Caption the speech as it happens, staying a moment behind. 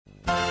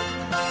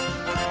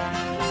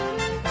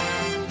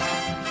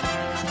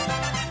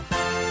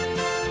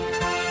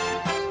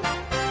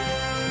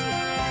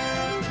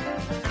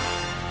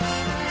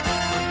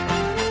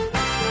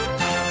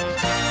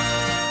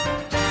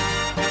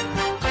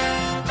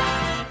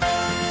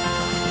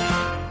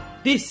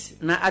This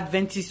na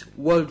Adventist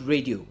World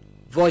Radio,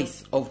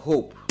 Voice of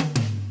Hope.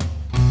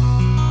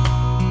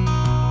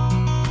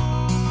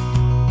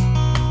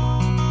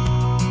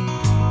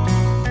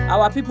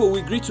 Our people,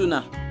 we greet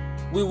una.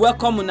 We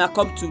welcome una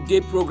come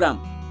today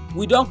program.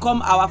 We don't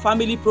come our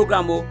family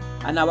program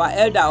and our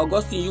elder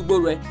Augustine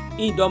Yugbore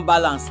in don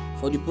balance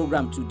for the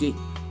program today.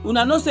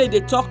 Una know say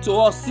they talk to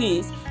us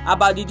since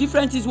about the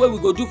different things we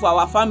go do for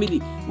our family.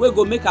 We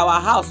go make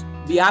our house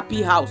be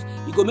happy house.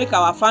 E go make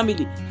our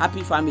family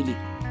happy family.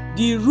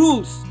 The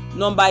rules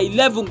number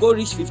 11 go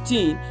reach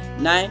 15.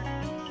 9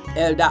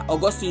 Elder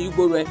Augustine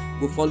Yugbore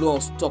go follow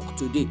us talk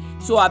today.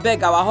 So I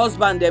beg our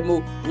husband them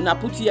una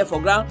put here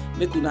for ground,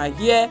 make una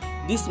hear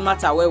this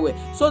matter well,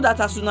 so that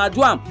as una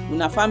do am,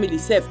 una family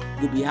self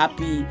go be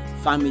happy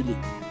family.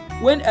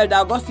 When Elder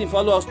Augustine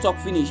follow us talk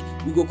finish,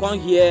 we go come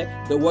hear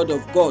the word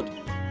of God.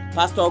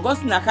 Pastor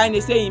Augustine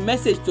Akaine say in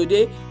message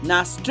today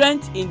na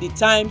strength in the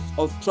times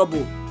of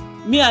trouble.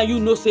 Me and you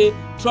know say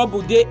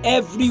trouble dey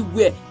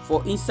everywhere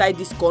for inside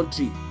this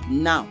country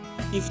now.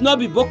 If not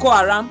be Boko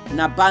Haram,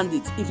 na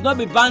bandit. If not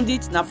be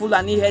bandit, na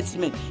Fulani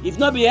herdsmen. If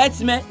not be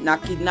herdsmen, na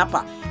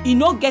kidnapper. E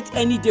no get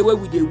any day where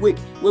we dey wake,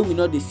 where we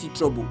no dey see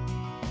trouble.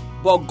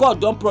 But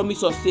God don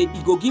promise us say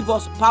He go give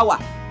us power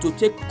to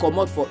take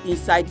comot for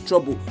inside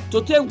trouble,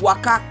 to take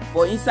waka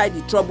for inside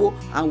the trouble,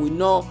 and we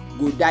no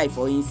go die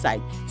for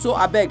inside. So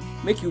abeg,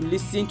 make you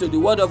listen to the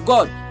word of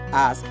God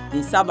as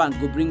His servant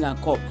go bring am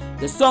come.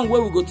 The song wey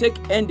we go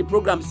take end the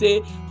program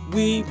say,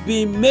 we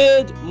be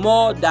made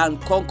more than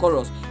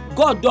conquerors.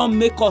 God don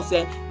make us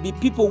be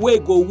people wey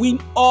go win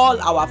all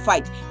our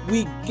fight.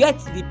 We get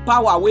the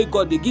power wey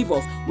God dey give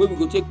us, wey we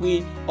go take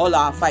win all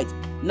our fight.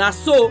 Na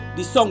so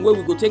the song wey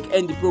we go take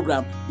end the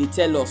program dey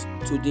tell us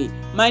today.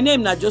 My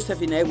name na Joseph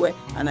Inegwe,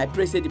 and I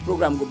pray say the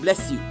program go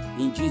bless you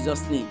in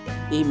Jesus' name.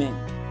 Amen.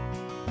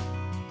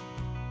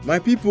 My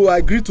people,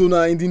 I greet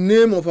una in the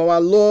name of our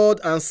Lord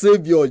and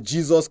Savior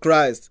Jesus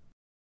Christ.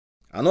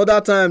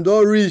 Another time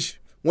don reach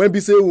when be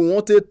say we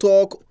want to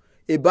talk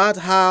about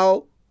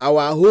how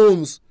our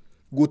homes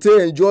go to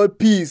enjoy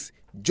peace,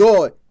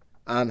 joy,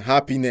 and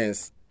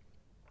happiness.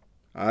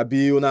 I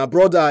be una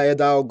brother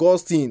Elder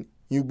Augustine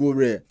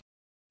Yugbore.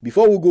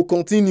 Before we go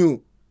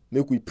continue,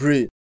 make we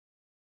pray.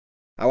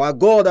 Our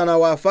God and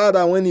our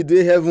Father when He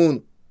dey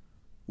heaven,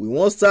 we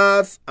want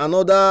start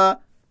another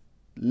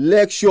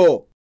lecture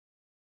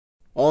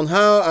on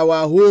how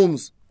our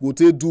homes go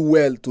to do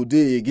well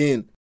today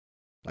again.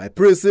 I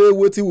pray say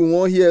wetin we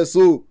want hear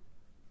so,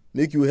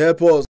 make you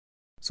help us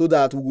so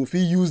that we go fit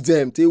use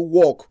them to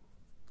walk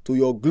to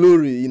your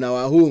glory in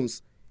our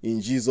homes.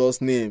 In Jesus'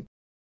 name,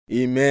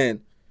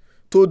 amen.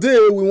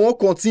 Today we want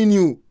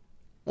continue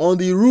on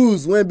the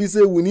rules when we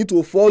say we need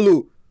to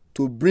follow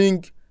to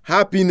bring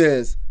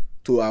happiness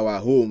to our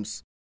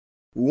homes.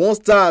 We want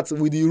start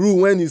with the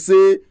rule when He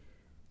say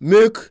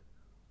make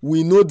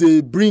we know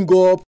they bring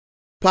up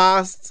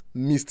past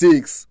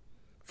mistakes.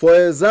 For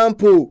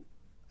example,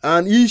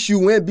 an issue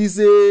when be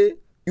say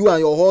you and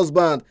your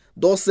husband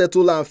don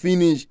settle and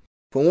finish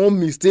for one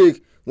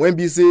mistake when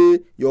be say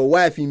your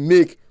wife he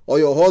make or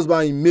your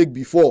husband he make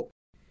before.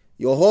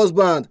 Your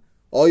husband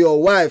or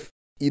your wife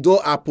he don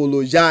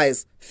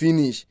apologize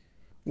finish.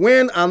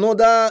 When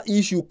another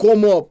issue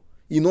come up,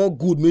 e no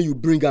good make you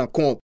bring am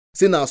come.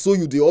 Say na so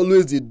you dey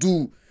always dey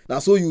do. Na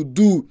so you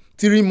do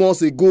 3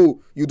 months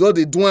ago. You don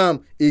dey do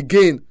am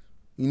again.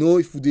 You know,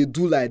 if you dey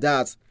do like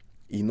that,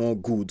 e no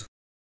good.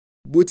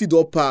 Wetin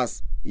don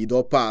pass, e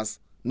don pass.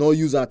 No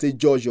use am take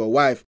judge your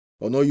wife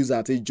or no use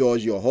am take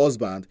judge your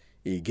husband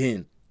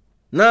again.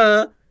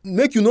 Now,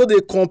 make you no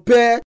dey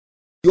compare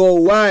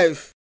your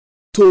wife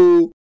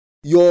to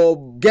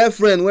your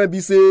girlfriend when be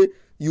say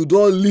you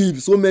don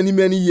leave so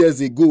many years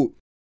ago.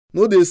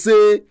 No dey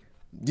say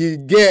the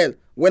girl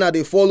when I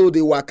dey follow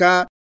the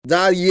waka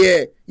that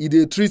year, e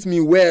dey treat me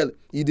well,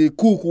 e dey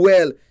cook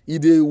well, e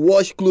dey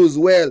wash clothes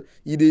well,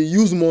 e dey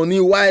use money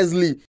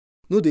wisely.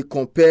 No dey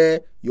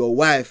compare your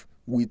wife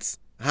with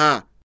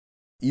her.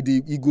 E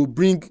go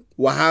bring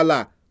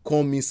wahala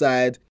come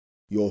inside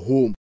your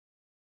home.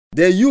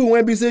 Then you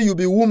when be say you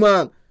be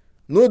woman,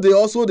 no dey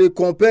also dey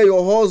compare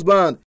your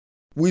husband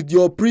with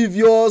your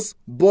previous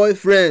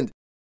boyfriend.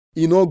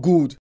 E no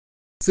good.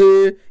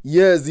 Say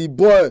yes, the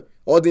boy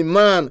or the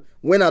man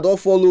when I don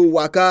follow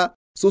waka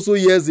so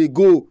years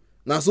ago,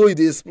 na so e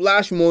dey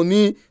splash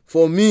money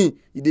for me,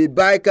 e dey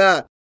buy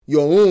car.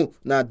 Your own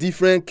na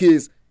different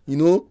case. You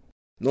know,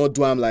 not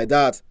do am like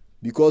that,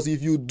 because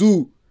if you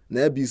do,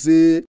 na be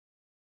say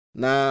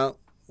na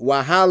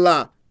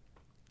wahala,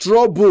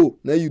 trouble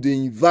na you dey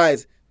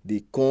invite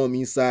dey come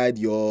inside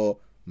your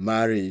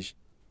marriage.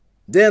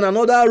 Then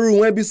another rule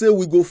when be say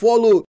we go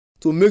follow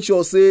to make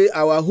sure say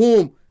our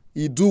home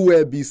e do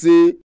well be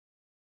say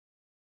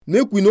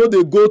make we no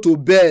dey go to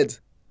bed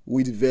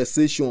with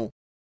vexation,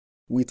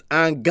 with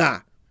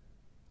anger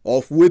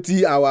of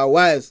wetin our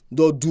wives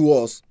don do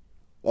us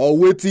or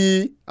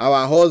wetin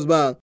our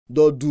husband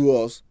don do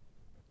us.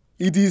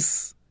 It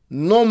is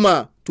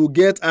normal to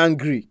get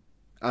angry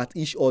at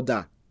each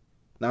other.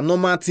 Na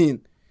normal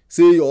thing.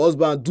 Say your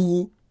husband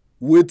do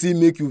wetin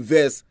make you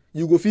vex,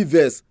 you go fit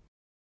vex.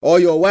 or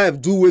your wife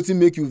do wetin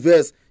make you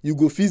vex, you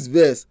go fit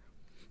vex.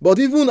 But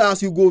even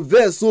as you go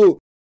vex so,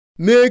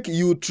 make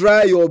you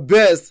try your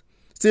best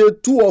say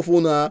two of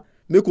una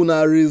make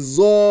una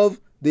resolve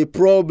the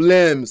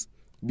problems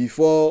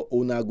before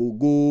una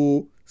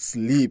go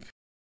sleep.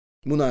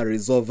 Una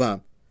resolve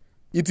am.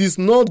 It is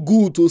not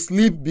good to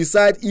sleep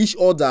beside each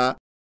other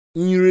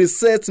in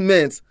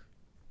resentment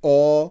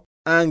or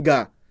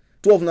anger.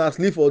 Two of una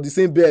sleep for the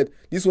same bed.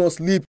 This one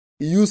sleep,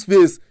 he use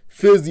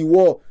face the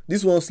wall.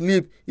 This one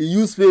sleep, he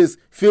use face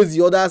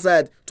the other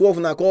side. Two of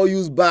una call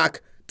use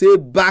back,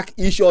 take back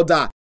each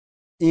other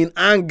in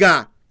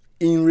anger,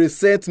 in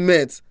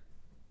resentment.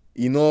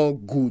 E no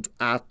good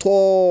at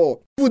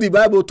all. Even the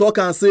Bible talk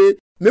and say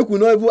make we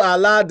not even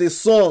allow the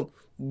sun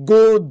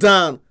go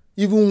down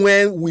even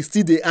when we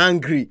still dey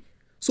angry.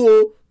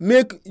 So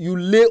make you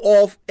lay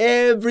off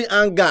every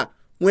anger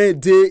when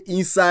dey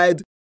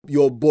inside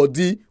your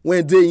body,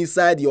 when dey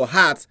inside your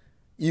heart,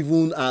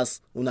 even as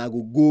una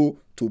go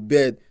to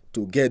bed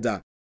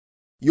together.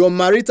 Your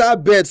marital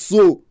bed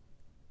so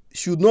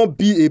should not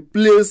be a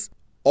place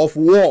of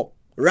war.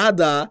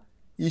 Rather,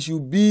 it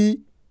should be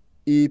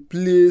a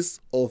place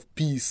of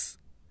peace,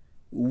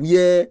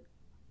 where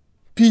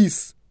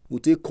peace go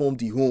take come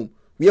the home,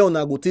 where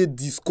una go take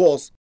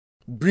discuss,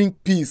 bring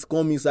peace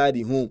come inside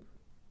the home.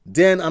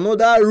 Then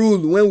another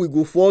rule when we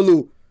go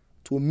follow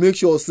to make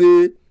sure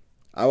say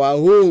our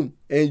home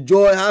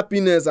enjoy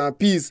happiness and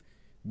peace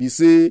be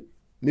say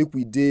make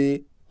we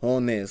dey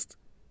honest.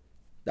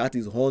 That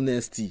is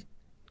honesty.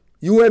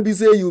 You when be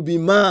say you be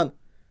man,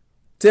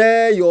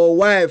 tell your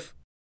wife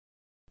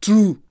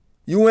true.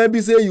 You when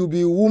be say you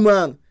be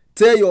woman,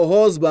 tell your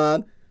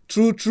husband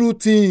true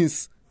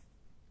things.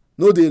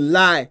 No dey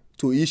lie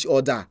to each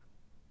other.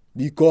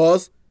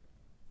 Because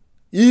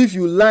if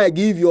you lie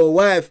give your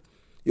wife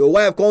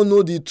can't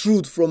know the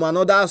truth from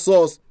another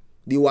source,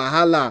 the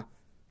wahala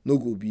no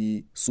go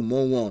be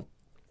small one.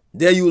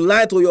 Then you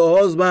lie to your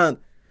husband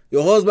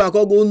can't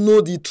go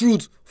know the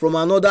truth from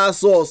another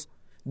source,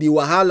 the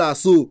wahala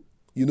so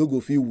you no go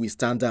fit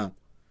withstand am.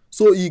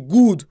 So e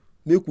good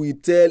make we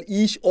tell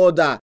each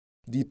other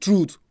the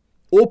truth,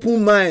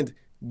 open mind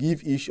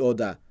give each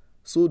other,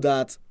 so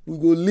that we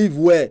go live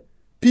well.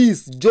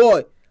 Peace,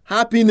 joy,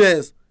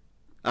 happiness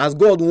as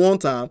God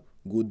want am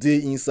go dey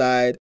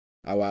inside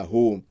our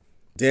home.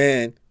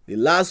 Then the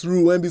last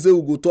rule when be say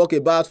we go talk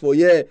about for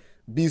here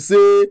be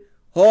say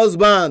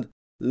husband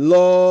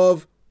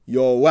love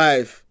your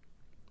wife.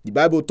 The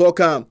Bible talk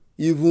am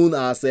even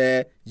as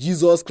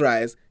Jesus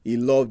Christ he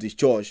love the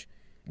church.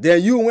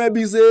 Then you when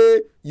be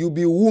say you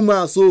be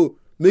woman so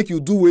make you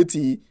do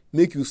wetin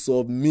make you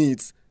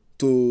submit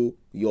to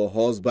your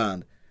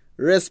husband.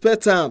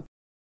 Respect am,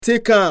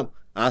 take am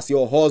as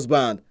your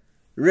husband.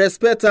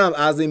 Respect am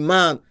as a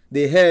man,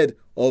 the head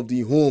of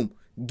the home.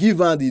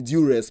 Give am the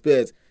due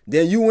respect.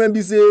 Then you when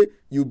be say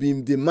you be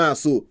the man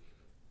so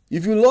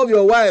if you love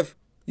your wife,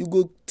 you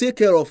go take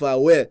care of her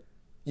well.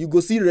 You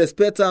go see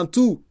respect am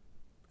too.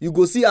 You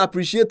go see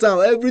appreciate am.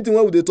 Everything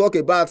when we dey talk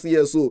about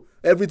here so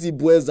everything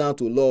boils down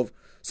to love.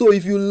 So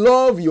if you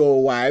love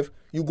your wife,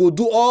 you go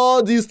do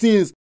all these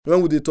things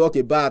when we dey talk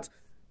about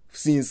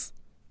since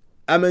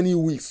how many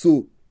weeks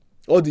so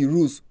all the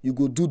rules you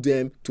go do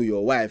them to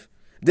your wife.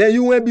 Then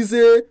you when be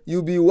say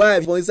you be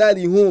wife for inside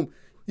the home,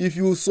 if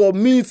you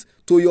submit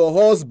to your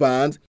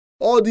husband,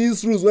 all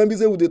these rules when be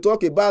say we dey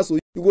talk about so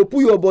you go put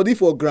your body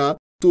for ground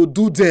to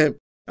do them.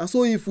 And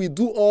so if we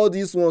do all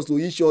these ones to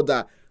each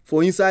other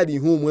for inside the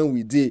home when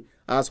we dey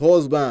as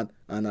husband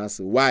and as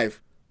a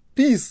wife,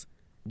 peace,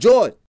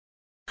 joy,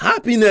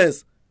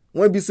 happiness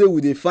when be say we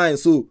dey find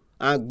so,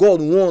 and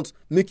God want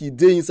make e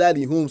dey inside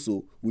the home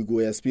so we go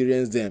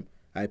experience them.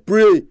 I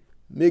pray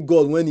make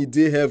God when he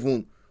dey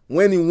heaven,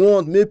 when he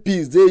want make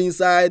peace dey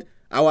inside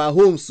our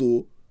home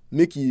so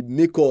make he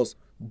make us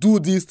do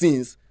these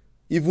things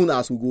even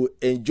as we go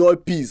enjoy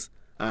peace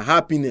and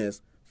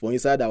happiness for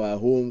inside our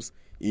homes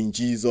in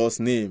Jesus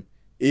name.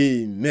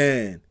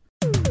 Amen.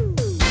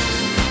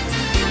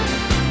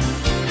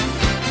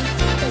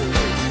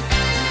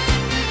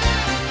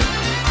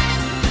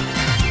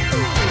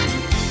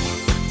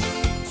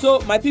 So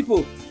my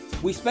people,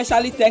 we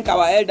specially thank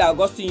our elder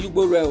Augustine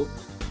Yugbore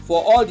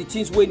for all the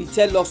things wey he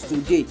tell us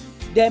today.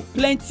 Dem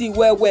plenty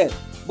well,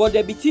 but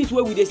there be things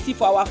wey we dey see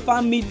for our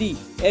family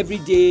every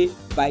day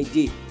by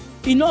day.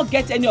 E no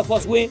get any of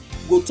us wey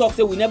go talk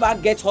say we never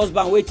get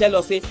husband wey tell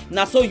us say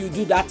na so you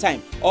do that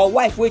time, or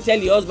wife wey tell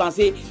the husband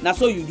say na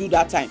so you do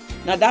that time.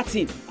 Na that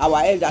thing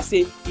our elder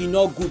say e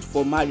no good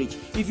for marriage.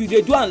 If you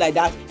dey do am like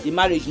that, the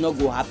marriage no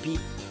go happy.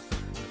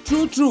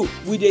 True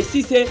we dey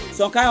see say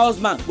some kind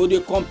husband go dey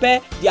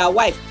compare their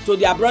wife to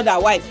their brother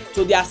wife,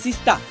 to their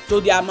sister, to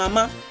their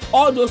mama.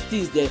 All those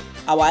things there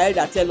our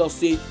elder tell us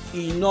say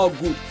e no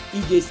good,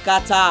 e dey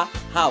scatter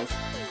house.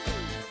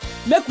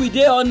 Make we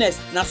dey honest,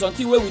 na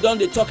something wey we don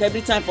dey talk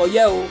every time for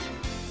here o.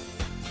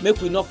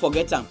 Make we not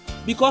forget am,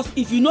 because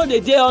if you no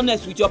dey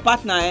honest with your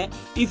partner,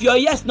 if your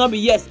yes no be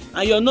yes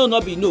and your no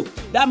no be no,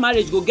 that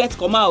marriage go get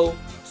comma o.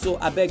 So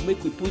abeg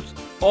make we put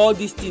all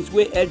these things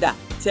wey elder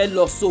tell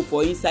us so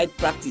for inside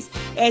practice,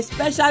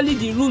 especially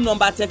the rule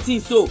number 13.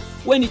 So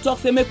when he talk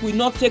say make we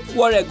not take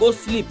quarrel go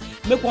sleep,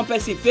 make one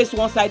person face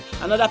one side,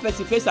 another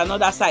person face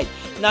another side.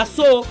 Na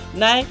so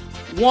na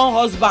one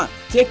husband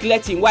take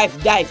let him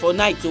wife die for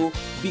night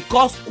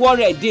because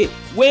quarrel dey.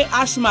 When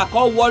Ashma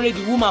come worry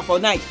the woman for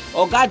night,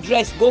 oga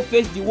dress go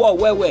face the wall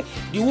well.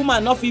 The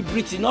woman no fit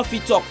breathe, e no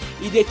fit talk.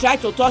 E dey try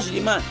to touch the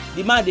man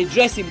dey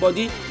dress him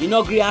body, e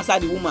no gree answer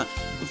the woman.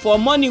 For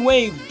morning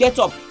when he get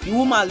up, the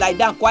woman lie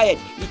down quiet.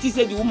 E think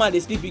say the woman dey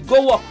sleep. He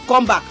go work,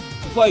 come back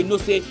before he know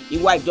say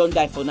him wife don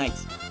die for night.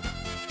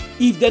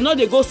 If dem no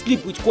dey go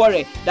sleep with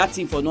quarrel, that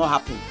thing for no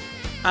happen.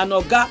 And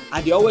oga,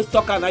 I dey always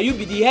talk am, na you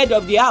be the head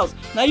of the house,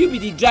 na you be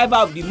the driver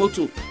of the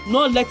motor.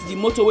 No let the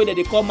motor wey dem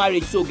dey call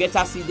marriage so get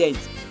accident,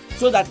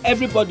 so that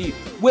everybody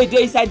wey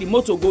dey inside the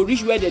motor go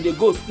reach where dem dey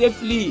go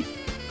safely.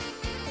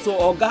 So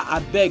oga,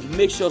 abeg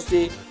make sure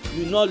say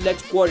you no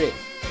let quarrel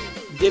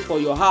dey for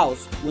your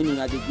house when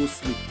una dey go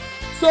sleep.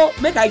 So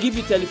make I give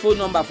you telephone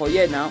number for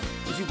here now.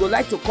 If you go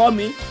like to call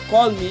me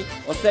or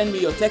send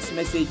me your text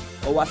message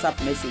or WhatsApp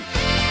message.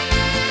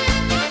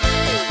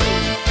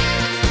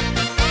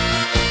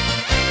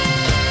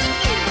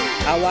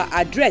 Our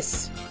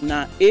address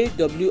na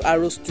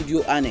AWR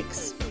Studio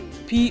Annex,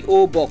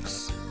 P.O.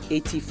 Box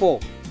 84,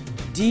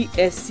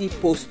 DSC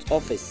Post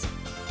Office,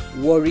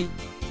 Warri,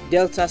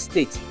 Delta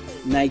State,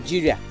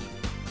 Nigeria.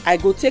 I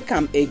go take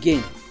am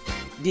again.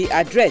 The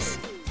address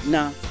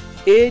na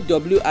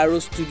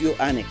AWR Studio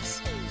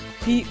Annex,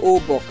 P.O.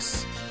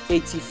 Box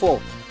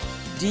 84,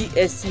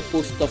 DSC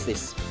Post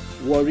Office,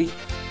 Warri,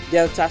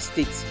 Delta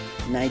State,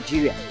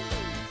 Nigeria.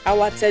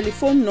 Our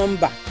telephone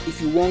number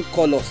if you wan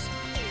call us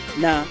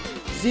na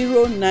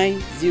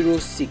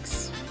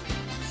 0906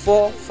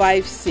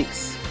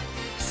 456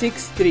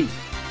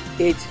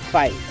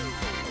 6385.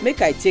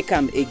 Make I take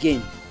am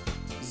again.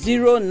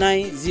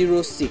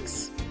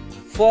 0906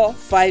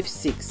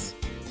 456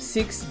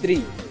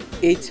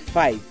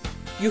 6385.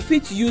 You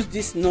fit use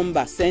this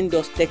number send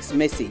us text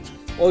message,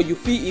 or you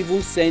fit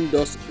even send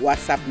us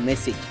WhatsApp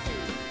message.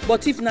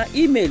 But if na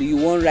email you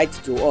wan write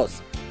to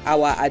us,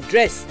 our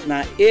address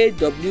na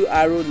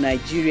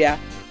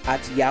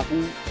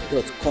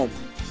awrnigeria@yahoo.com.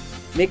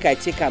 Make I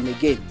take am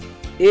again.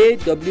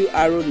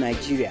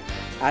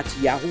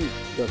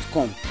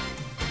 awrnigeria@yahoo.com.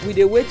 We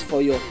dey wait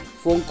for your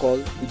phone call,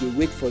 we dey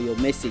wait for your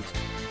message.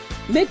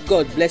 Make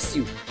God bless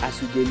you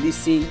as you dey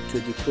listen to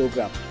the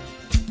program.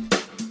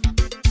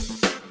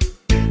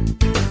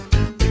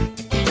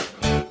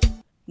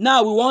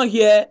 Now we wan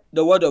hear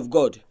the word of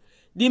God.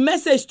 The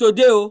message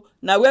today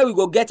na where we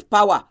go get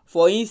power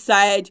for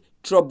inside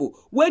trouble.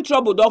 When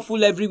trouble don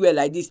full everywhere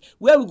like this,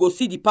 where we go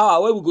see the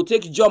power, where we go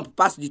take jump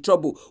past the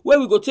trouble, where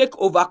we go take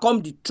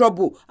overcome the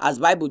trouble as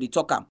Bible dey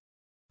talk am.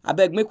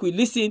 Abeg make we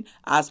listen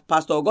as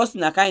Pastor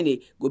Augustine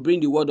Akaine go bring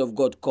the word of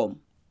God come.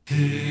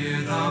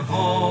 Hear the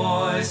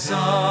voice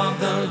of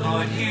the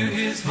Lord, hear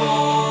his voice.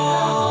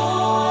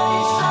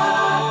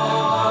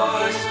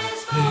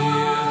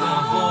 Hear the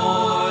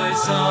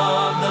voice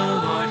of the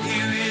Lord,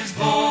 hear his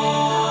voice.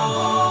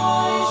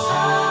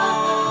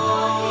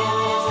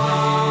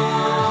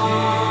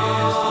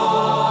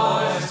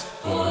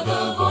 For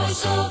the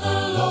voice of the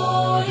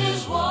Lord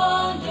is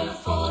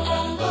wonderful,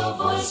 and the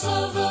voice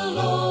of the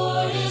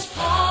Lord is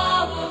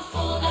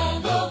powerful,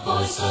 and the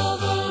voice of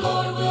the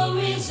Lord will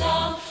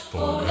resound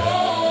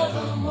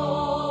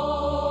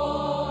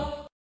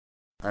forevermore.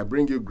 I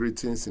bring you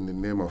greetings in the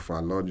name of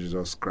our Lord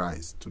Jesus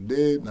Christ.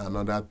 Today,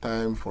 another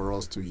time for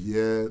us to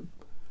hear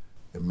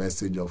a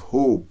message of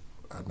hope.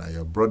 And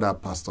your brother,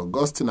 Pastor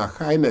Augustine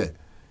Akaine,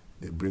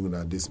 they bring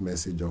us this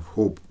message of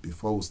hope.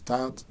 Before we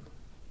start,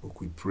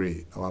 we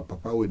pray. Our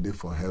Papa will dey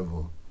for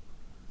heaven.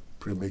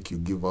 Pray make you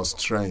give us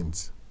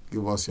strength.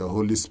 Give us your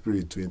Holy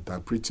Spirit to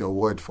interpret your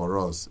word for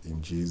us.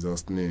 In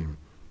Jesus' name,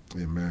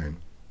 amen.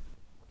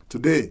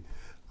 Today,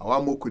 I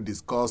want to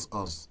discuss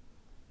us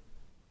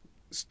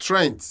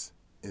strength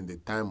in the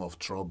time of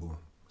trouble.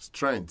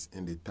 Strength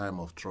in the time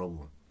of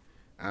trouble.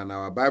 And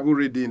our Bible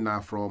reading now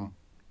from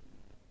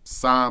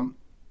Psalm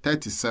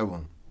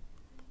 37.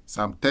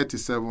 Psalm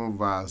 37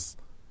 verse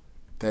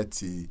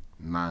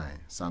 39.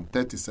 Psalm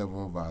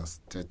 37 verse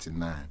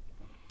 39.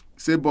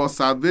 Say, but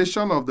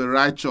salvation of the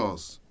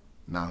righteous,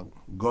 now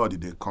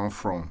God they come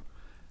from,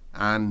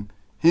 and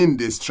him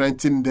they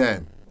strengthen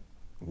them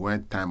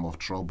when time of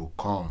trouble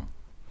come.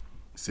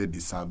 Say the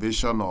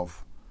salvation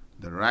of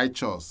the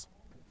righteous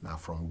now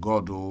from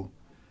God, and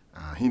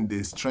him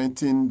they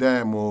strengthen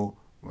them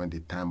when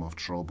the time of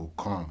trouble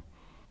come.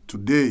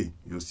 Today,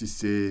 you see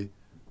say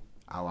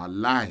our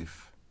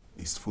life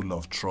is full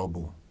of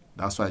trouble.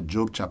 That's why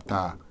Job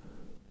chapter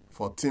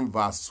 14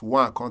 verse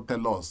 1 can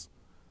tell us,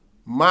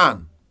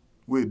 man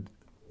with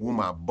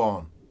woman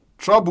born,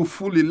 trouble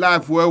full in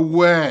life well.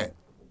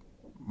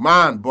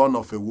 Man born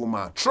of a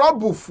woman,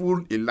 trouble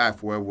full in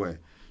life well.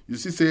 You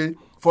see say,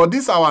 for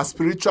this our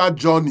spiritual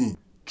journey,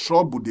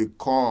 trouble they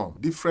come,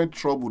 different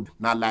trouble,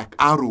 now like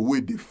arrow way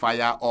they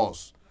fire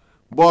us.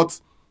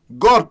 But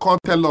God can't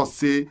tell us,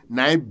 say,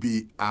 now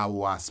be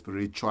our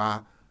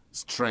spiritual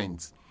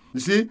strength. You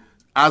see,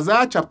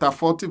 Isaiah chapter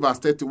 40 verse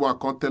 31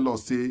 come tell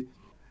us say,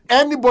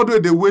 anybody wey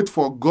dey wait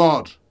for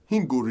God,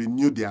 him go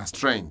renew their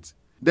strength.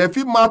 Dem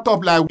fit mount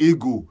up like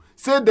eagle.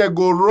 Say they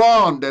go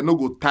run, they no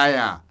go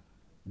tire.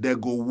 They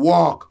go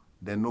walk,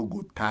 they no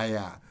go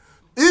tire.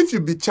 If you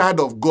be child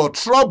of God,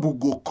 trouble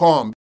go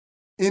come.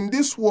 In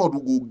this world,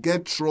 we go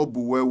get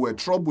trouble where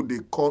trouble they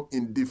come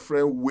in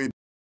different ways.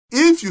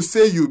 If you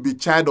say you be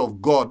child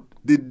of God,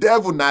 the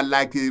devil na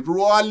like a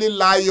roaring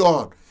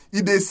lion.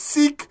 He dey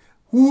seek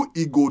who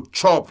he go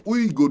chop, who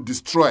he go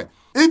destroy.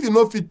 If he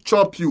no fit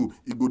chop you,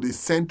 he go dey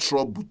send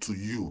trouble to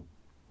you.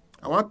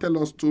 I want to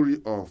tell a story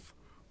of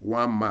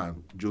one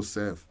man,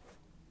 Joseph.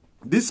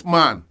 This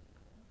man,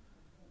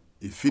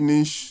 he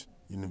finish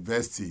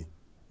university.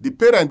 The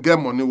parent get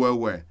money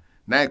well.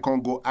 Now he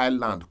can't go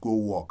island, go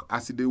work.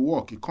 As he dey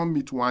work, he come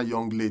meet one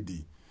young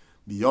lady.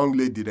 The young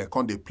lady, they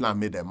come, they plan,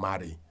 make them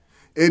marry.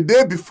 A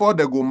day before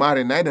they go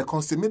marry, now they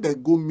come say, make they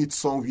go meet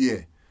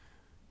somewhere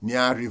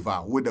near river,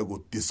 where they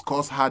go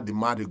discuss how the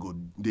marriage go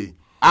dey.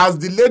 As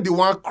the lady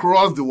want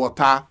cross the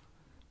water,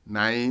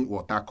 now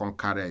water come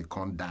carry, he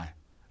come die.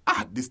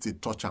 This thing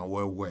touch am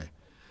well.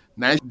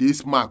 Now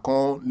this man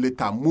come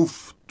later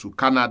move to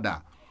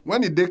Canada.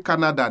 When he dey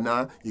Canada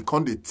now, he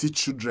come dey teach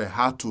children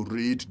how to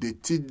read. They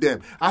teach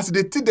them. As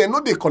they teach them, no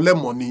they collect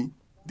money.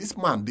 This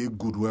man dey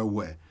good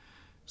well.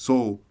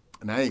 So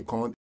now he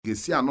come, he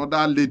see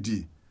another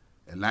lady,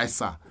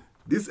 Eliza.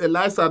 This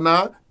Eliza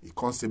now, he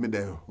come say me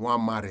they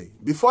want marry.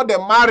 Before they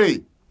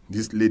marry,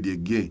 this lady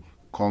again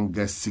can't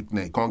get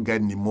sickness, can't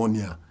get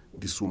pneumonia.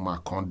 This woman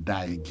can't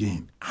die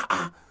again.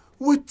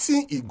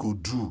 Wetin he go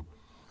do?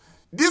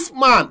 This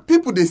man,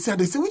 people they say,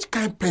 which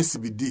kind of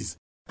person be this?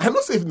 I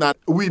know say if not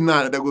we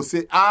now, they go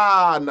say,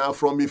 now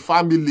from a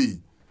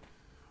family.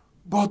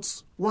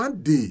 But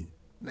one day,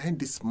 now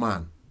this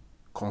man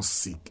come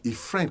sick. A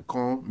friend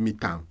come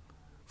meet him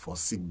for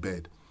sick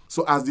bed.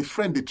 So as the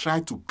friend, they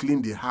try to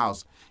clean the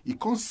house, he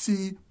can't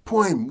see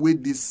poem where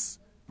this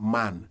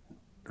man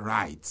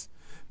writes.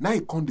 Now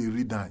he can't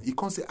read that. He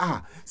can't say,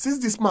 since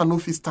this man no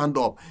fit stand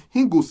up,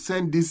 he go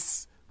send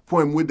this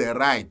poem where they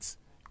write.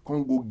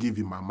 Can't go give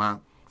him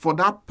mama. For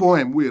that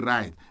poem we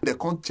write, they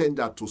can't change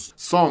that to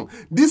song.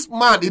 This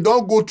man, he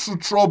don't go through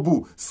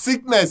trouble,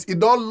 sickness. He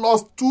don't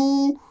lost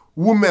 2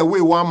 women we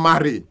want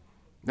marry.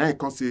 Now he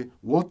can say,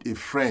 what a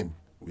friend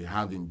we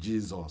have in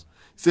Jesus.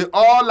 Say,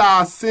 all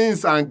our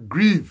sins and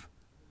grief.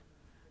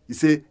 He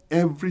say,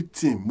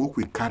 everything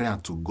we carry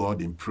unto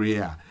God in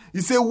prayer. He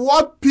say,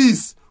 what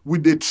peace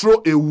will they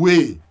throw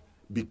away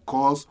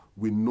because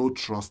we no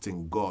trust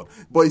in God.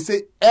 But he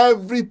say,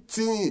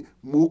 everything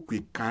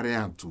we carry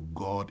unto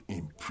God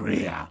in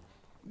prayer.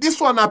 This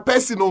one a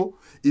personal.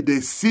 He dey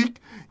sick.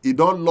 He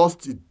don't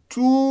lost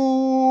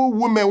 2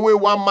 women we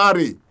want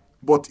marry.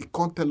 But he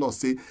can't tell us,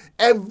 say,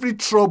 every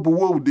trouble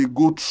what they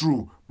go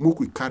through,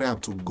 we carry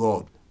unto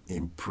God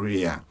in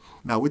prayer.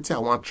 Now, what I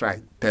want to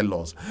try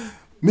tell us,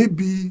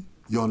 maybe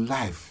your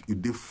life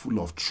is full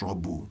of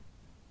trouble.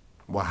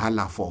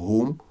 Wahala for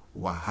home,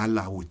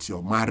 wahala with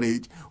your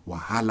marriage,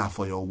 wahala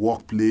for your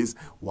workplace,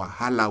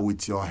 wahala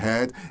with your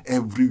head.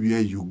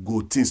 Everywhere you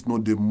go, things no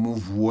they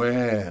move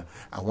well.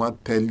 I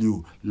want to tell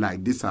you,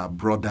 like this, our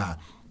brother,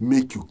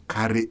 make you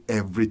carry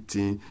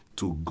everything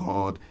to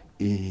God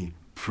in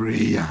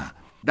prayer.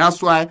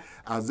 That's why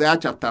Isaiah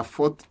chapter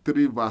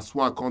 43 verse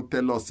 1 can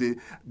tell us, say,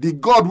 the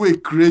God will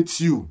create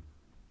you,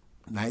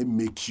 now he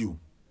make you.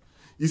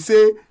 He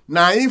say,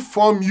 now he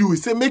form you. He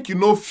say, make you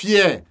no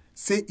fear.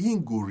 Say, he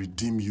go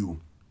redeem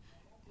you.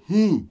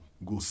 He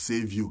go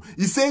save you.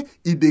 He say,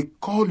 he they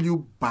call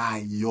you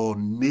by your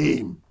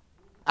name.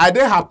 I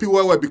dey happy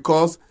well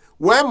because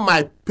when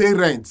my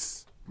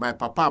parents, my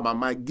papa and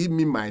mama give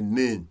me my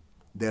name,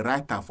 they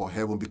write her for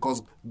heaven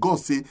because God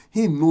say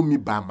he know me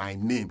by my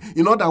name.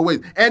 In other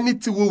words,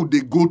 anything we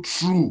they go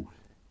through,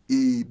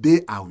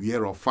 they are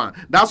aware of fun.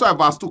 That's why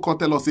verse 2 can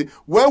tell us, say,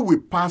 when we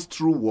pass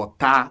through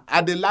water,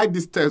 and they like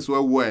this text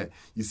where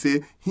you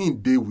say, he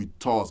dey with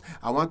us.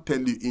 I want to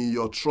tell you, in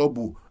your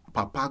trouble,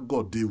 Papa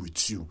God dey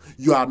with you.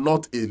 You are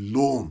not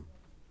alone.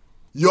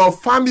 Your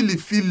family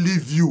feel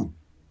leave you.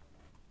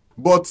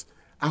 But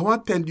I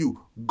want to tell you,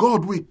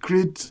 God will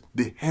create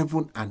the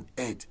heaven and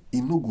earth.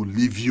 He no go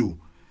leave you.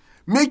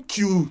 Make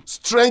you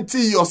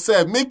strengthen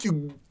yourself. Make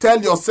you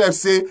tell yourself,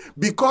 say,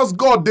 because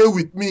God dey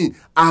with me,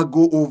 I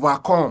go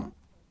overcome.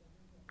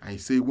 I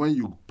say, when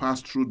you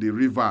pass through the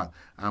river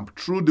and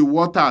through the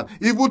water,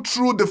 even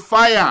through the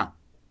fire,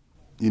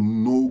 it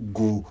no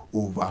go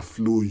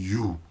overflow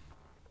you.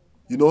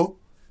 You know,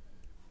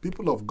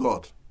 people of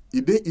God,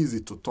 it dey easy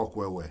to talk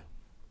well.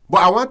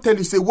 But I want to tell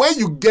you, say, when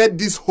you get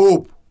this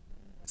hope,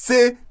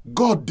 say,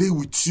 God dey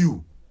with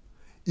you.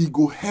 He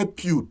go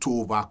help you to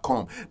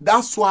overcome.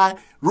 That's why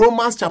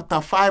Romans chapter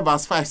 5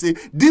 verse 5 say,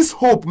 this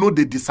hope no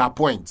dey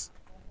disappoint.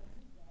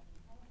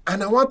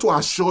 And I want to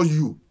assure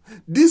you,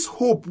 this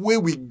hope where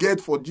we get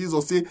for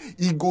Jesus, say,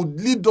 he go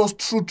lead us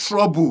through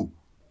trouble.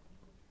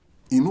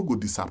 He no go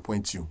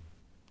disappoint you.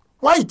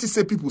 Why you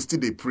say people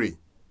still they pray?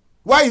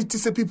 Why you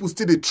say people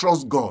still they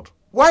trust God?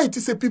 Why it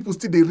is say people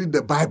still they read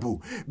the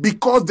Bible?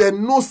 Because they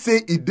know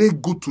say it dey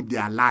good to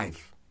their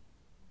life.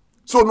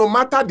 So no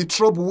matter the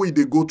trouble way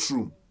they go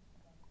through,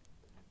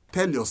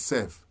 tell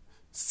yourself,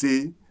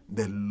 say,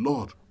 the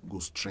Lord go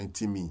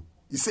strengthen me.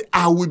 He say,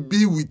 I will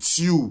be with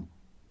you.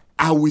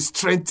 I will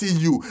strengthen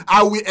you.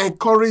 I will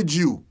encourage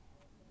you.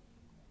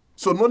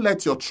 So don't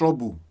let your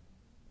trouble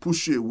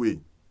push you away.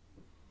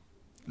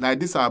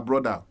 Like this, our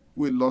brother,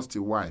 we lost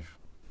a wife.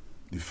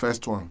 The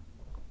first one,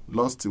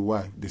 lost a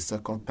wife the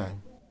second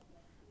time.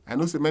 I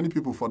know say many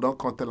people for don't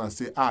come tell and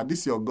say,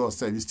 this your God,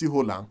 say, you still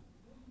hold on.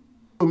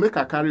 So make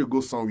a carry you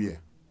go somewhere.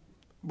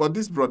 But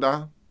this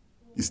brother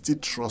is still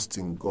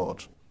trusting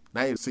God.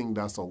 Now you sing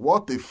that song.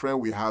 What a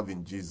friend we have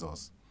in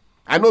Jesus.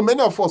 I know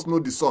many of us know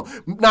the song.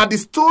 Now the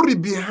story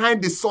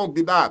behind the song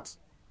be that.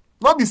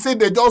 Not be say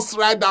they just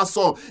write that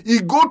song. He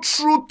go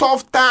through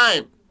tough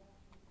time.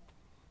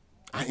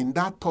 And in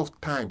that tough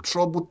time,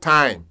 troubled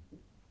time,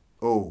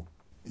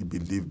 he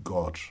believed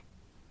God.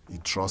 He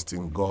trusts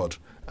in God.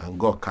 And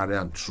God carry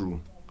him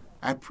through.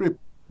 I pray,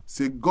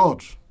 say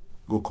God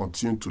go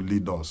continue to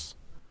lead us.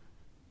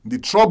 The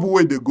trouble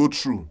way they go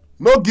through,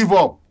 no give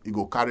up. He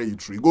go carry you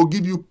through. He go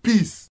give you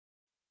peace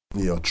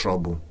in your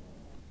trouble.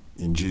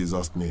 In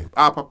Jesus' name.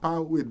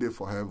 Papa, we there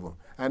for heaven.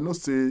 I know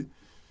say,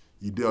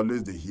 they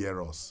always they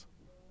hear us.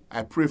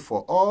 I pray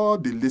for all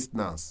the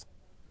listeners.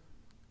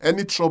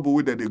 Any trouble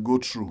way that they go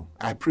through,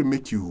 I pray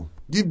make you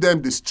give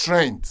them the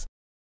strength.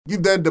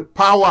 Give them the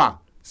power.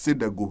 Say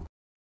they go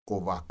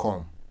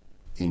overcome.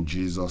 In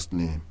Jesus'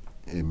 name.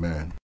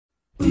 Amen.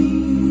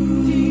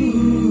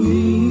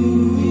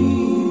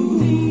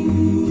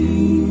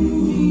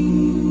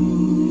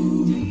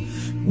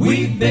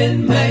 We've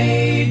been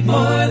made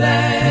more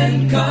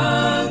than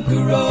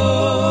conquerors,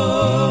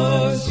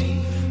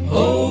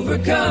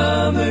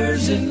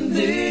 overcomers in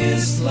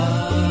this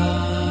life.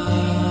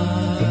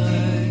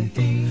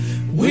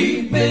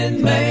 We've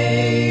been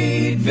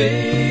made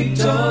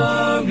victorious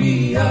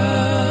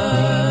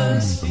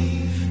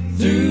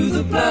through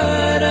the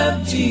blood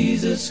of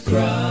Jesus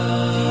Christ.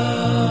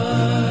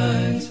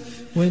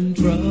 When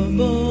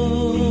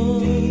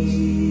troubles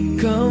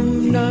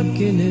come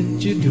knocking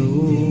at your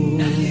door,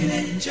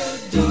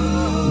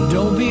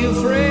 don't be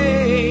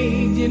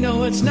afraid, you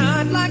know it's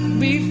not like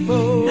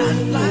before.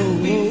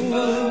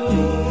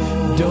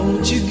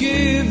 Don't you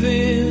give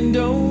in,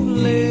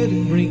 don't let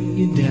it bring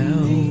you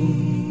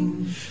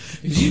down.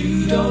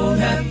 You don't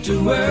have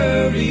to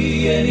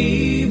worry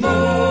anymore.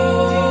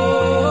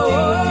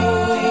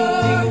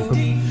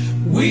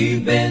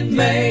 We've been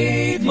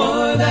made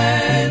more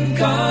than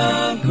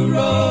conquerors,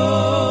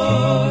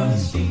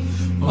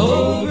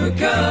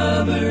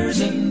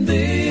 overcomers in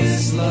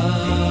this life.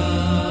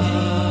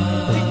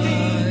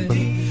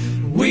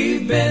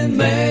 We've been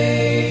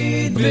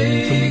made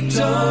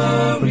victorious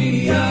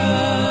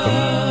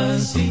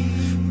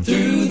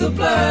through the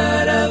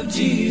blood of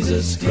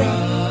Jesus Christ.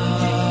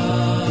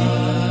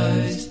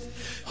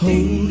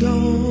 Hold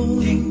on,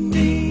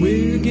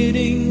 we're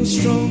getting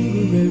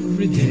stronger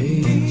every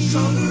day.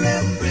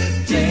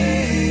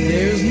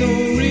 There's no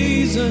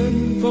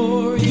reason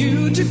for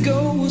you to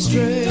go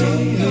astray.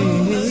 Don't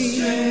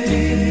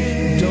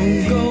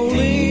go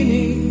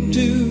leaning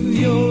to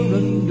your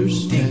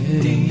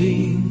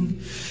understanding,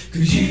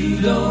 'cause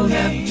you don't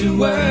have to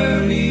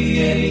worry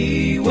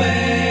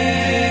anyway.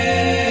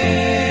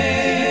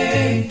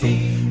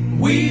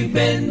 We've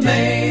been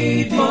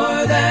made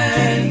more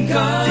than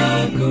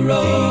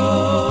conquerors,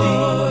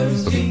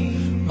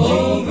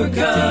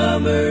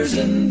 overcomers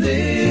in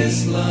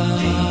this life.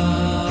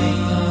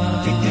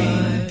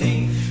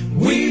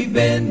 We've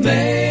been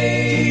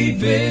made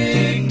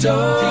victorious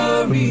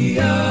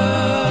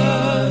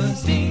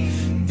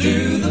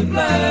through the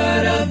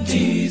blood of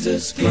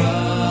Jesus Christ.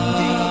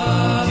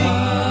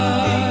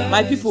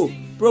 My people,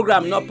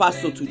 program not pass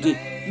so today.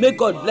 May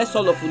God bless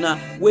all of una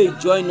wey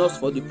join us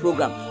for the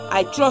program.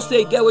 I trust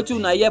say get wetin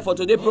una hear for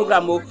today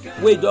program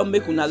wey don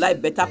make una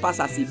life better pass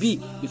as e be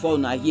before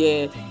una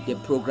hear the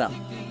program.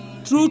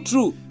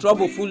 True,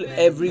 trouble full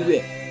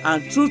everywhere,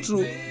 and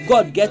true,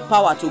 God get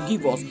power to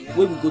give us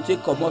wey we go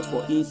take comot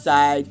for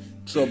inside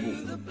trouble.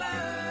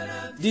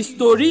 The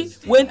story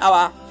when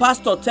our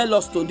pastor tell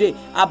us today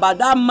about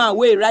that man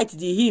wey write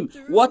the hymn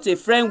 "What a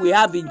Friend We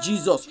Have in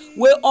Jesus,"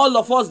 wey all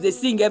of us dey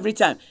sing every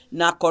time,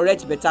 na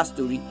correct better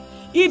story.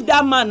 If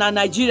that man na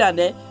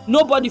Nigerian,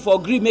 nobody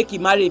for gree make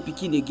him marry a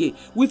pikin again.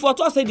 We for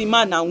talk say the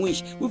man na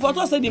wish. We for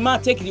talk say the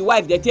man take the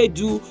wife, they take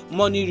do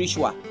money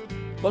ritual.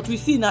 But we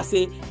see now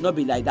say not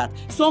be like that.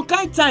 Some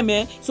kind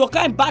time, some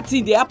kind bad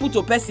thing they happen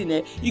to person,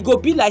 it go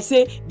be like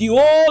say the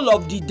whole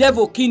of the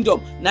devil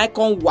kingdom now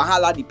come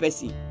wahala the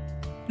person.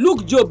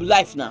 Look Job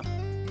life now.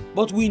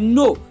 But we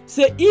know,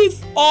 say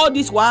if all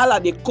this wahala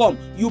they come,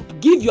 you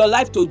give your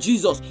life to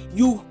Jesus,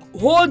 you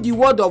hold the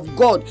word of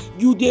God,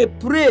 you dey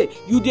pray,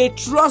 you dey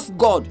trust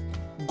God,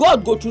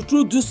 God go to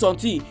do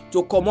something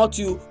to comot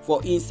you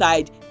for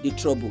inside the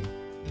trouble.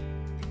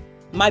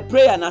 My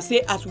prayer na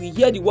say as we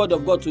hear the word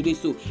of God today,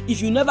 so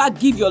if you never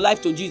give your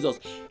life to Jesus,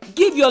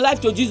 give your life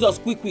to Jesus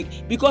quick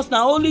because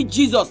na only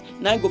Jesus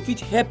na go fit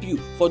help you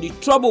for the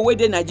trouble wey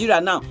dey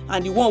Nigeria now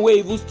and the one wey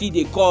even still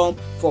dey come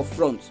for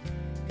front.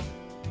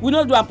 We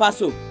no do am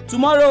pass o.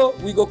 Tomorrow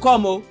we go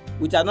come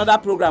with another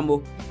program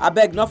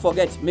Abeg no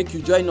forget make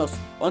you join us.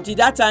 Until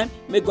that time,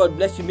 may God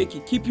bless you, make He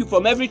keep you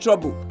from every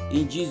trouble.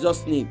 In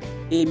Jesus' name,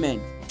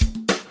 amen.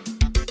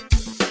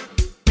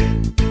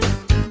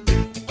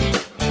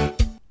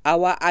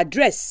 Our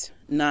address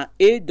na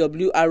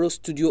AWR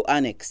Studio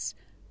Annex,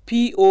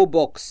 P.O.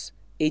 Box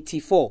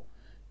 84,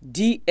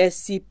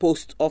 DSC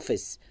Post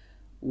Office,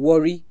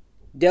 Warri,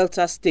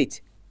 Delta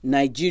State,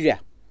 Nigeria.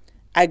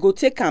 I go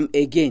take am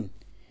again.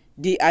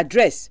 The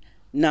address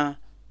na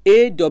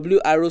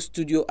AWR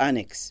Studio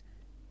Annex,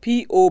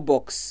 P.O.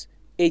 Box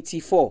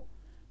 84,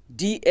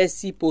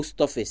 DSC Post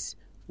Office,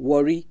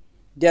 Warri,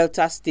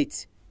 Delta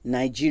State,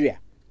 Nigeria.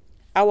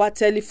 Our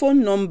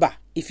telephone number,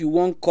 if you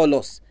wan call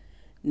us,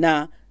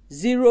 na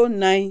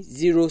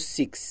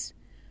 0906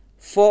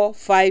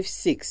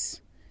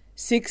 456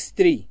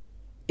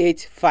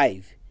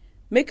 6385.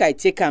 Make I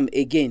take am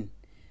again.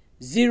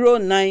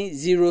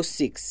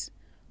 0906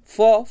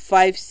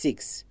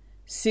 456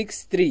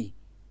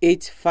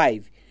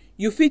 6385.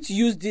 You fit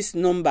use this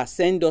number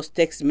send us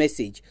text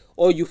message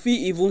or you fit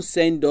even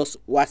send us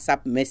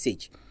WhatsApp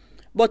message.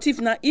 But if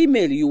na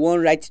email you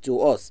wan write to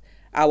us,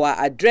 our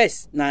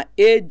address na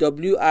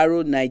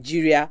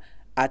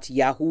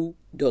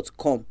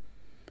awronigeria@yahoo.com.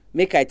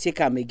 Make I take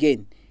am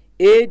again.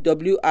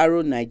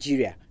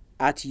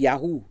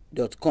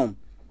 awronigeria@yahoo.com.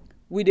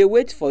 We dey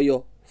wait for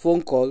your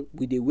phone call,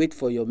 we dey wait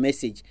for your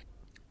message.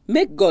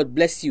 Make God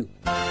bless you.